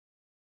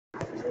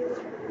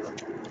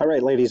All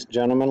right, ladies and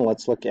gentlemen,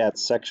 let's look at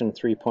section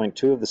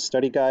 3.2 of the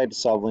study guide,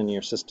 Solve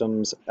Linear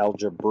Systems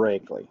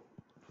Algebraically.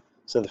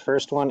 So the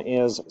first one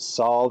is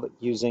solve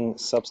using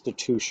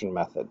substitution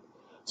method.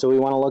 So we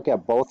want to look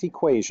at both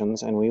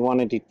equations and we want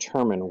to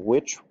determine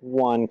which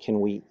one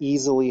can we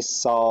easily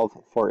solve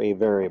for a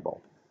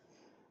variable.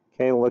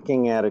 Okay,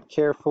 looking at it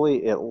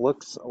carefully, it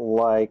looks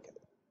like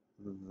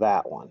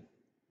that one.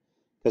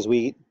 Because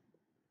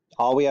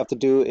all we have to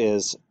do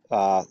is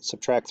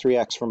subtract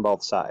 3x from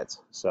both sides.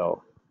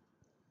 So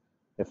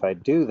if I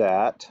do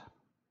that,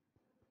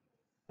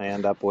 I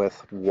end up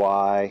with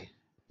y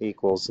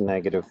equals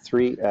negative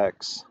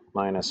 3x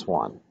minus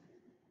 1.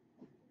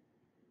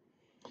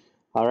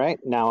 All right,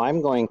 now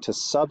I'm going to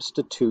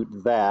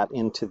substitute that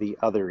into the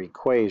other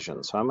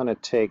equation. So I'm going to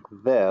take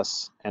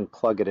this and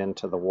plug it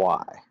into the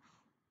y.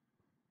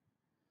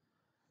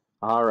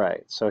 All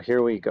right, so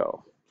here we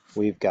go.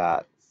 We've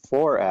got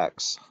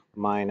 4x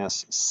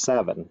minus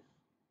 7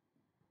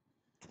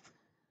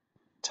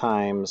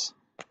 times,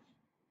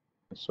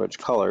 switch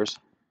colors,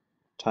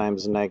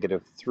 times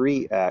negative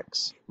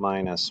 3x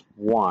minus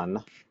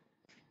 1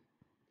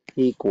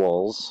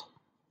 equals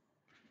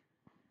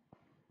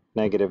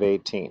negative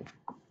 18.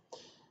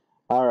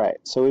 All right,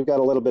 so we've got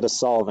a little bit of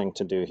solving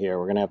to do here.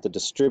 We're going to have to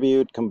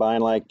distribute,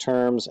 combine like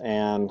terms,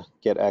 and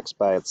get x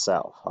by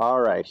itself. All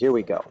right, here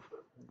we go.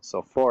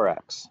 So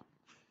 4x.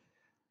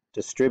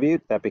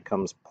 Distribute, that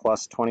becomes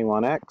plus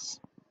 21x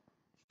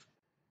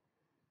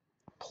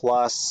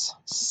plus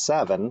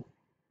 7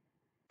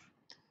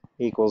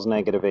 equals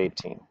negative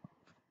 18.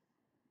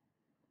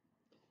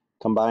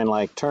 Combine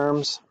like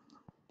terms,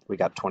 we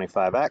got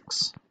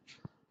 25x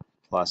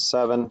plus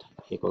 7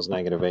 equals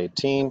negative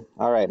 18.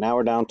 All right, now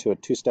we're down to a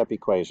two-step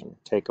equation.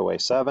 Take away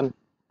 7.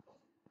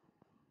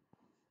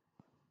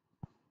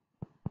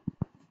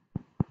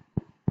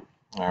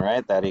 All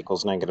right, that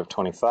equals negative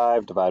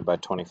 25. Divide by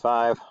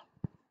 25.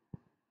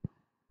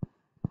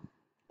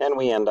 And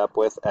we end up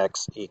with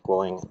x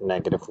equaling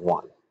negative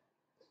 1.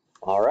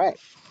 All right.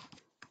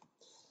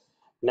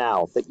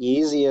 Now, the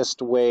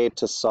easiest way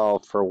to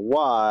solve for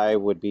y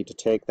would be to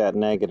take that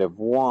negative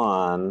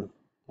 1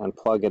 and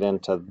plug it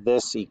into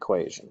this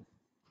equation.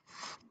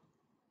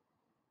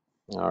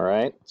 All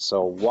right,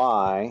 so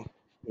y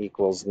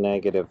equals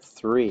negative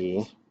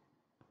 3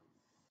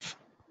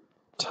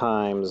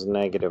 times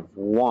negative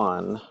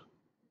 1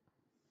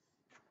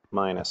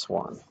 minus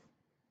 1.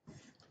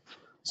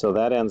 So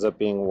that ends up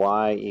being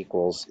y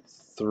equals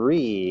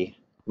 3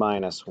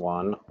 minus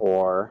 1,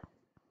 or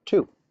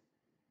 2.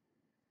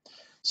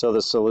 So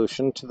the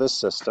solution to this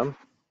system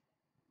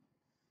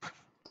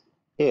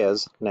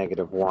is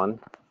negative 1,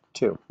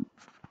 2.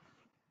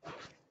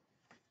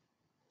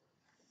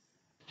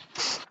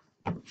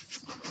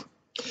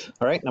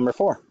 All right, number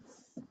 4.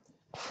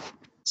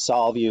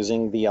 Solve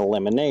using the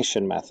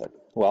elimination method.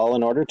 Well,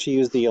 in order to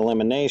use the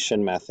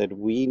elimination method,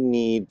 we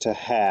need to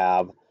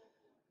have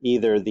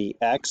either the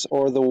x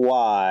or the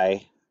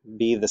y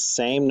be the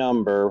same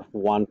number,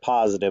 one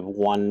positive,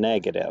 one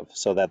negative,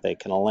 so that they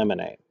can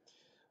eliminate.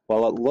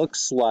 Well, it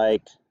looks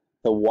like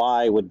the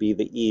y would be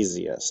the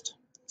easiest.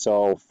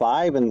 So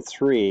 5 and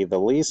 3, the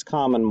least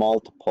common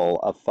multiple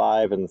of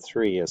 5 and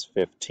 3 is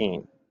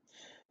 15.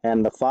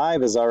 And the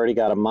 5 has already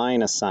got a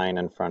minus sign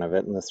in front of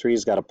it, and the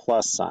 3's got a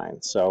plus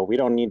sign. So we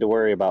don't need to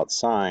worry about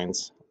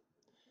signs.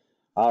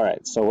 All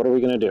right, so what are we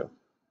going to do?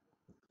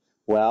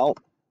 Well,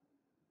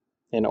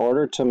 in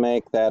order to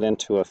make that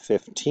into a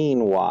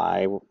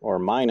 15y, or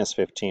minus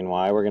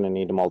 15y, we're going to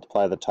need to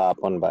multiply the top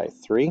one by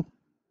 3.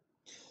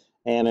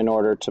 And in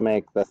order to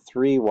make the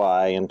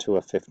 3y into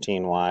a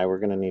 15y, we're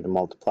going to need to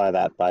multiply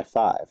that by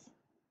 5.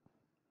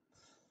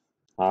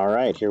 All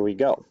right, here we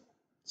go.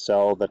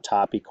 So the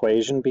top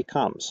equation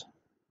becomes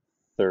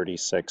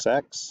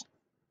 36x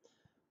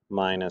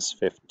minus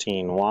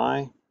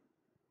 15y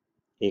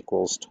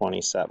equals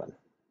 27.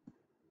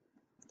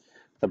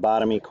 The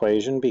bottom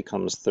equation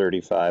becomes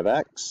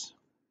 35x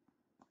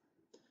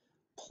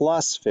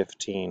plus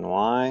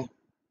 15y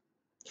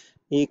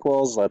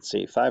equals, let's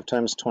see, 5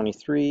 times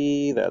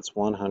 23, that's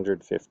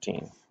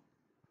 115.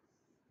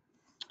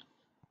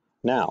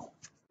 Now,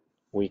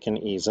 we can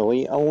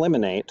easily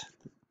eliminate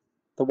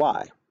the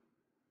y.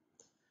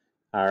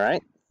 All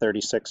right,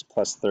 36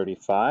 plus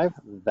 35,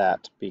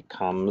 that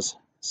becomes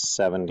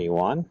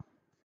 71.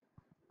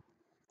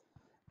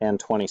 And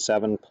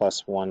 27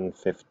 plus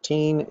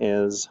 115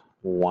 is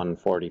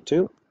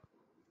 142.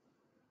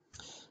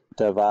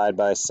 Divide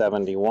by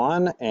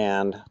 71,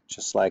 and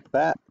just like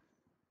that,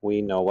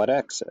 we know what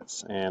x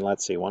is. And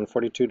let's see,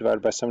 142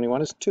 divided by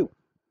 71 is 2.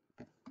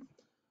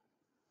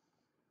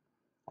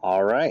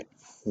 All right,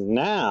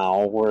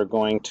 now we're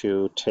going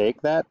to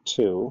take that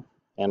 2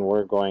 and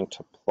we're going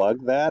to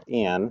plug that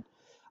in.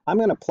 I'm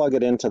going to plug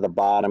it into the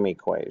bottom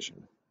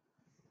equation.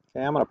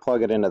 Okay, I'm going to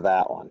plug it into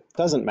that one.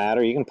 Doesn't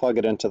matter, you can plug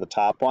it into the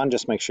top one,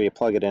 just make sure you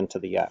plug it into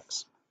the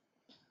x.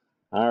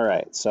 All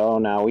right, so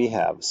now we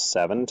have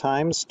 7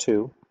 times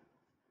 2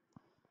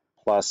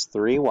 plus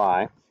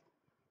 3y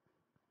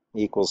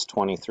equals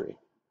 23.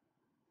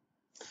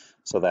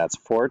 So that's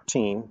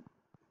 14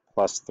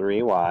 plus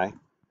 3y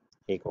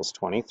equals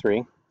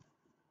 23.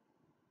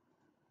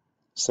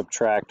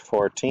 Subtract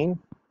 14.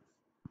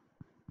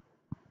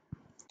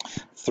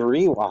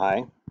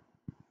 3y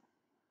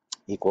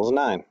equals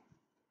 9.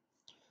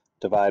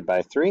 Divide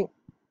by 3.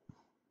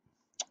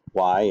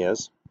 Y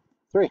is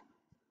 3.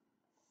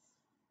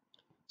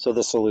 So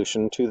the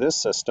solution to this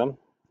system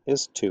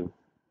is 2,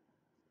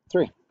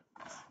 3.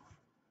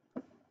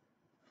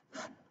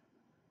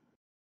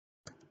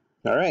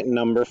 All right,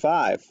 number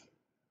 5.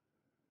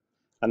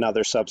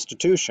 Another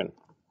substitution.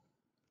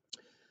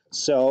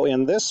 So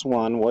in this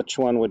one, which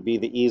one would be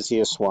the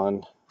easiest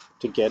one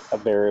to get a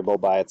variable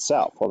by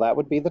itself? Well, that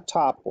would be the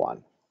top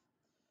one.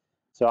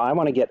 So I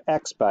want to get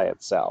x by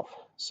itself.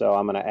 So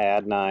I'm going to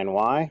add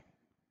 9y.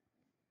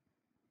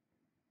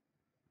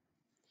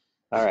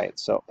 All right,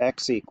 so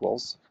x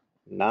equals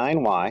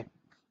 9y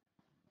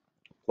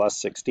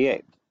plus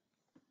 68.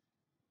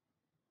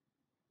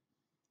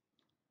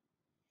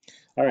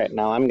 All right,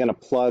 now I'm going to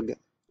plug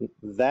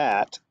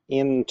that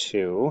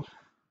into,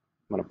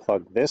 I'm going to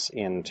plug this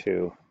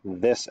into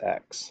this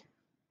x.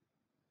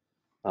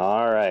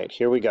 All right,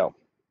 here we go.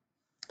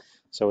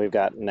 So we've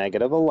got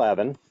negative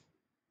 11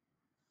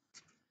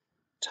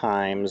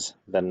 times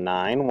the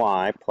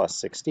 9y plus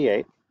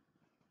 68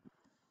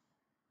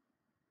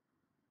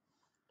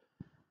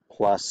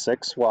 plus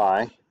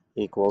 6y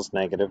equals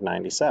negative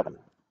 97.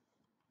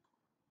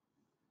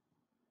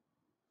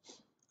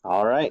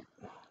 All right,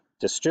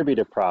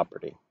 distributive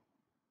property.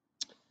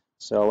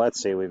 So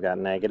let's see, we've got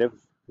negative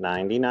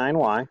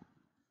 99y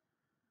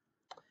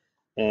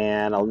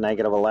and a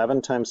negative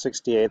 11 times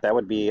 68, that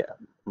would be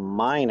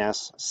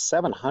minus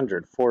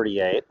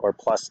 748 or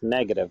plus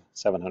negative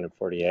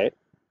 748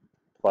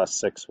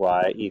 plus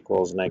 6y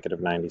equals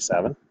negative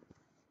 97.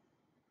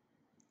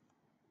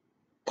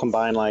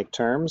 Combine like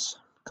terms,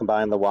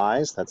 combine the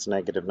y's, that's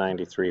negative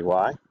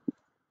 93y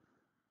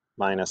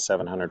minus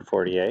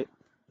 748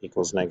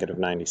 equals negative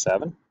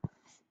 97.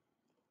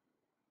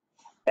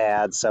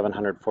 Add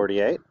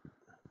 748.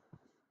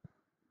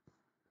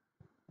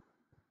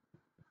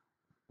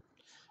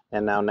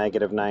 And now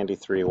negative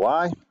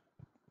 93y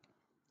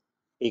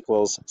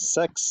equals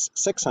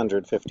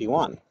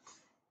 651.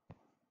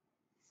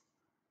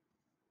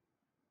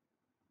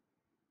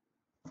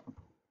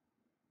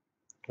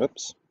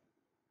 Oops.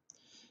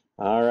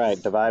 All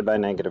right, divide by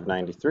negative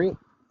 93.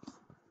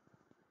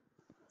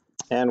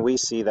 And we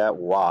see that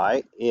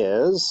y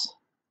is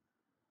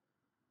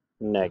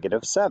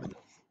negative 7.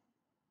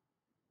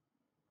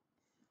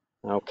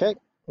 Okay,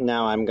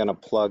 now I'm going to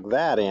plug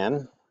that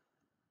in.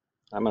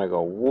 I'm going to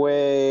go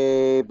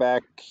way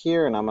back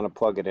here and I'm going to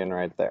plug it in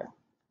right there.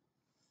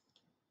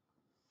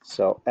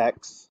 So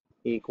x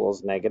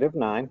equals negative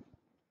 9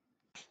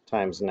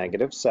 times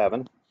negative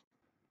 7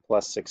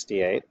 plus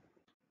 68.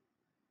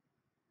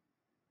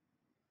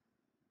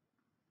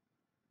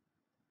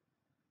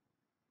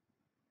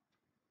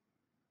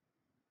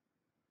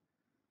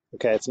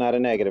 Okay, it's not a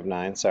negative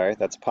 9, sorry,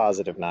 that's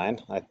positive 9.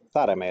 I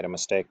thought I made a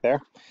mistake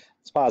there.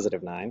 It's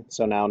positive 9.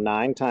 So now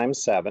 9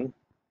 times 7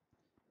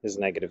 is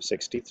negative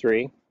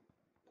 63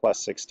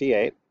 plus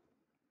 68.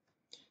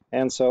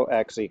 And so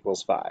x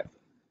equals 5.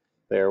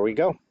 There we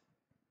go.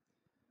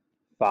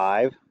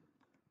 5,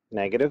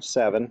 negative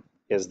 7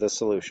 is the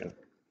solution.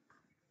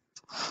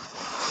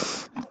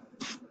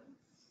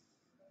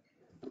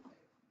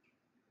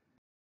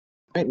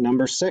 All right,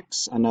 number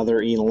 6,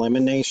 another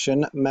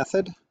elimination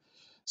method.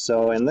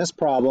 So in this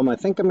problem, I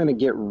think I'm going to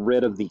get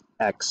rid of the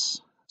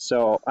x.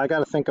 So I got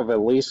to think of a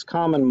least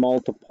common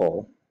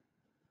multiple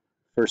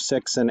for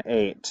 6 and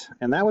 8,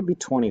 and that would be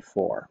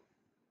 24.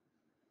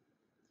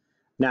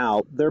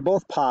 Now, they're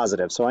both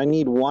positive, so I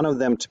need one of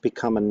them to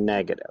become a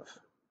negative.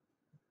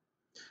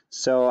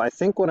 So I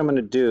think what I'm going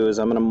to do is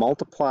I'm going to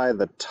multiply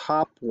the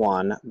top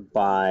one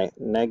by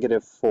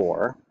negative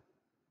 4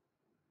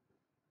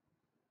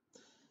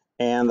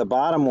 and the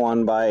bottom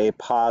one by a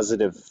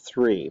positive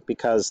 3,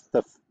 because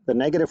the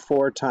negative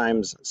 4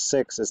 times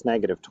 6 is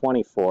negative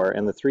 24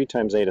 and the 3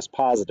 times 8 is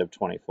positive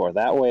 24.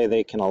 That way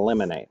they can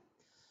eliminate.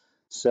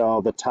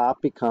 So the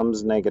top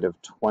becomes negative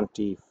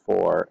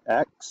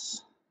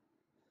 24x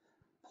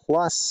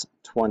plus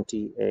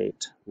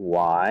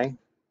 28y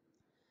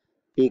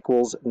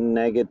equals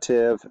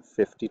negative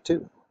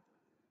 52.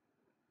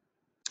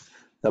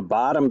 The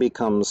bottom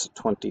becomes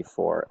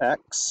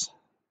 24x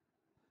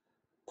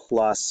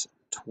plus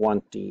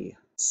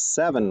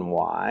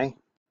 27y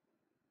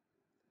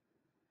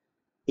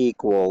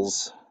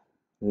equals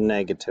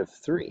negative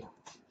 3.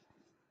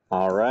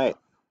 All right,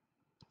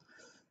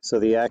 so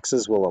the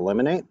x's will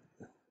eliminate.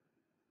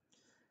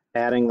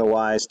 Adding the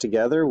y's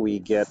together, we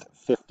get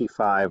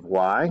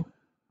 55y.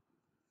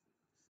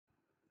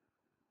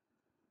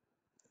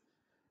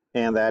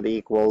 And that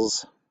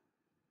equals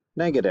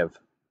negative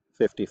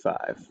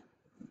 55.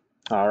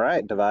 All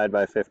right, divide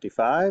by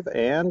 55,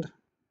 and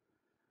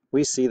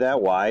we see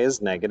that y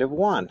is negative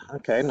 1.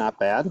 Okay, not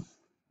bad.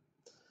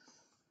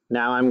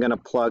 Now I'm going to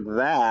plug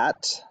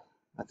that.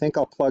 I think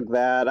I'll plug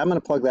that. I'm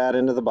going to plug that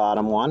into the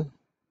bottom one.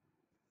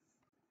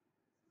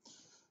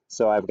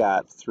 So I've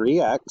got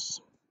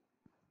 3x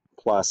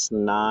plus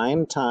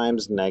 9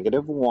 times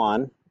negative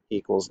 1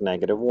 equals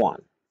negative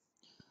 1.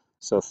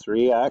 So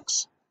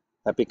 3x,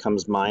 that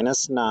becomes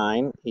minus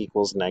 9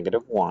 equals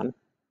negative 1.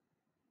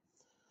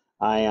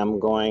 I am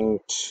going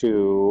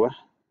to,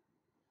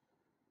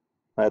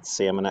 let's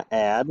see, I'm going to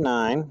add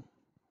 9.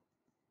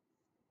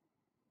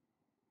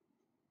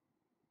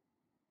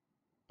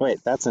 Wait,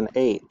 that's an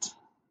 8.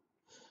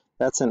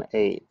 That's an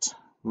 8.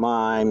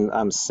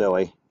 I'm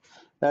silly.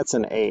 That's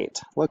an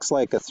 8. Looks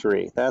like a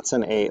 3. That's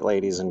an 8,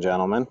 ladies and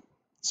gentlemen.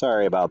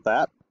 Sorry about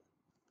that.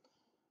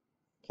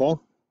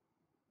 Okay.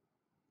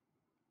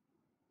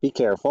 Be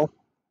careful.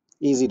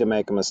 Easy to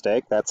make a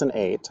mistake. That's an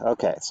 8.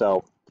 Okay,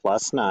 so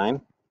plus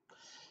 9.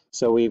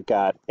 So we've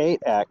got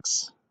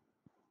 8x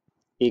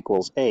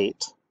equals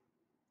 8.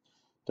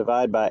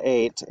 Divide by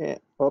 8.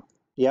 Oh,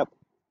 yep.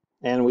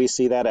 And we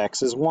see that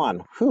x is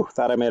 1. Whew,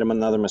 thought I made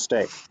another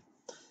mistake.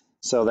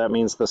 So that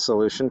means the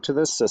solution to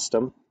this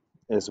system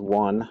is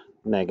 1,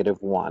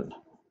 negative 1.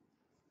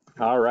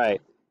 All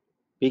right,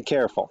 be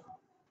careful.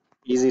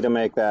 Easy to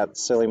make that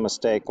silly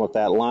mistake with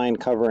that line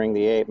covering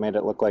the 8, made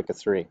it look like a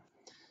 3.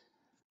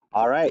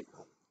 All right,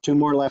 2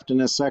 more left in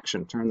this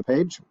section. Turn the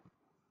page.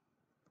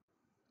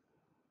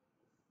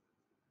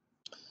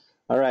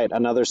 All right,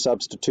 another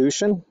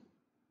substitution.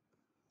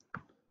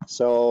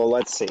 So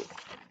let's see.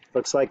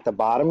 Looks like the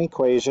bottom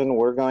equation,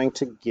 we're going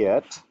to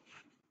get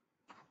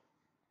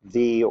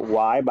the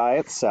y by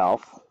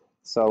itself.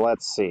 So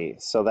let's see.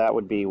 So that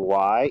would be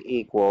y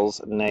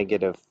equals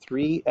negative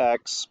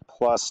 3x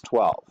plus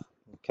 12.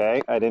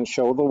 Okay, I didn't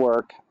show the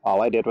work.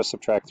 All I did was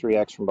subtract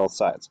 3x from both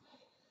sides.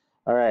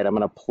 All right, I'm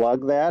going to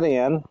plug that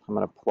in. I'm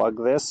going to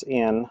plug this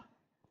in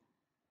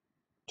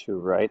to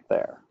right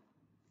there.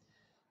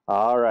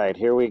 All right,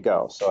 here we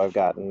go. So I've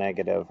got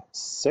negative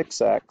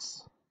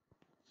 6x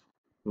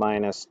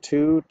minus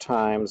 2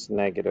 times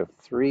negative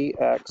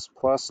 3x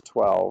plus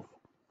 12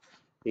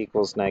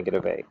 equals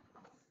negative 8.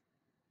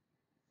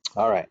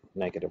 All right,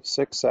 negative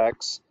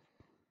 6x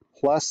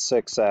plus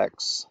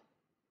 6x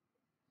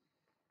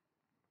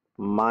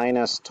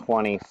minus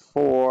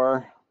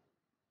 24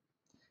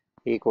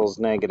 equals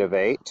negative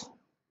 8.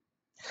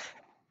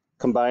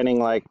 Combining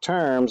like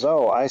terms,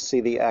 oh, I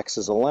see the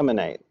x's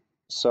eliminate.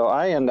 So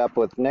I end up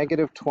with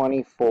negative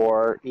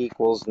 24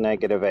 equals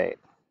negative 8.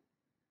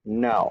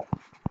 No.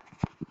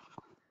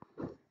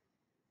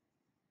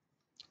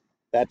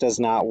 That does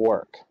not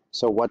work.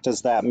 So what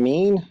does that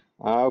mean?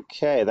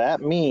 Okay,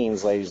 that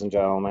means, ladies and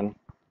gentlemen,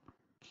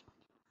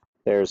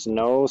 there's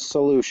no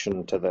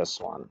solution to this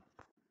one.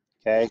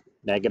 Okay,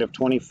 negative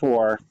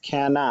 24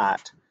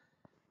 cannot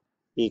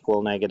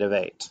equal negative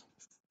 8.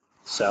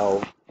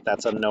 So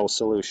that's a no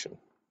solution.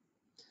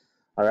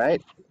 All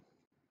right.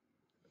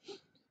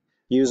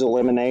 Use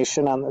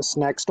elimination on this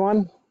next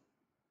one.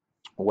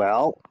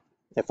 Well,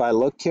 if I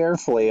look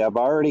carefully, I've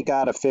already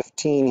got a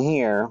 15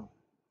 here.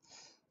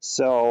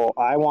 So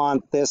I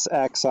want this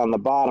x on the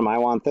bottom, I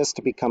want this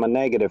to become a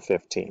negative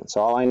 15.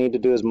 So all I need to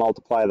do is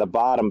multiply the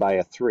bottom by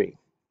a 3.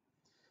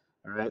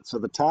 All right, so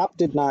the top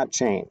did not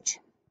change.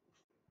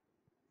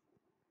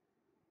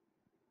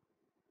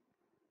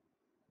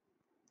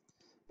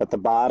 But the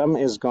bottom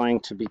is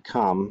going to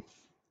become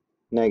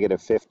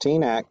negative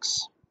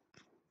 15x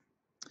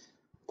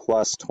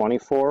plus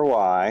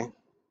 24y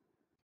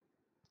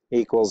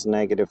equals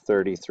negative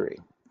 33.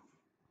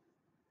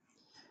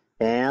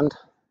 And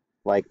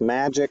like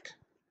magic,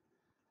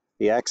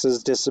 the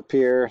x's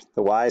disappear,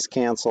 the y's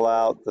cancel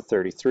out, the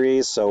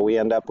 33's, so we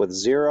end up with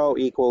 0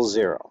 equals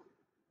 0.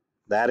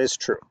 That is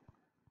true.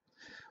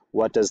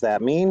 What does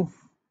that mean?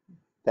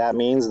 That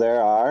means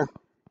there are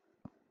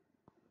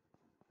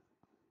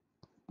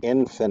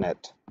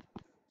infinite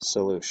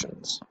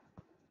solutions.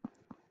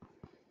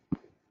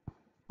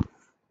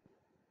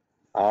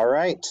 All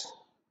right,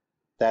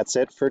 that's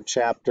it for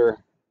chapter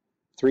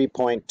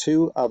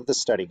 3.2 of the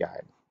study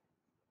guide.